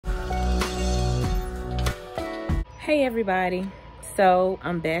Hey everybody, so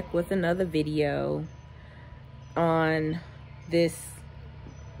I'm back with another video on this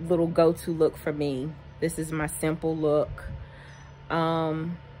little go-to look for me. This is my simple look.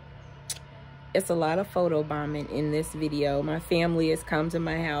 It's a lot of photo bombing in this video. My family has come to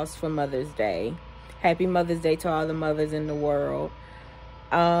my house for Mother's Day. Happy Mother's Day to all the mothers in the world.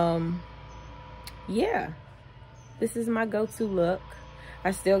 Yeah, this is my go-to look.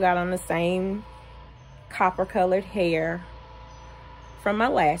 I still got on the same copper colored hair from my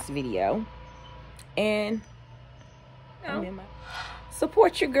last video, and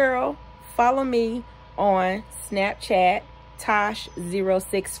support your girl. Follow me on Snapchat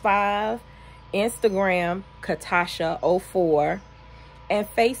Tosh065, Instagram Katasha04, and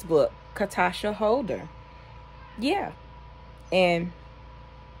Facebook Katasha Holder. Yeah, and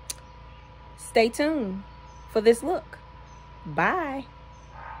stay tuned for this look. Bye.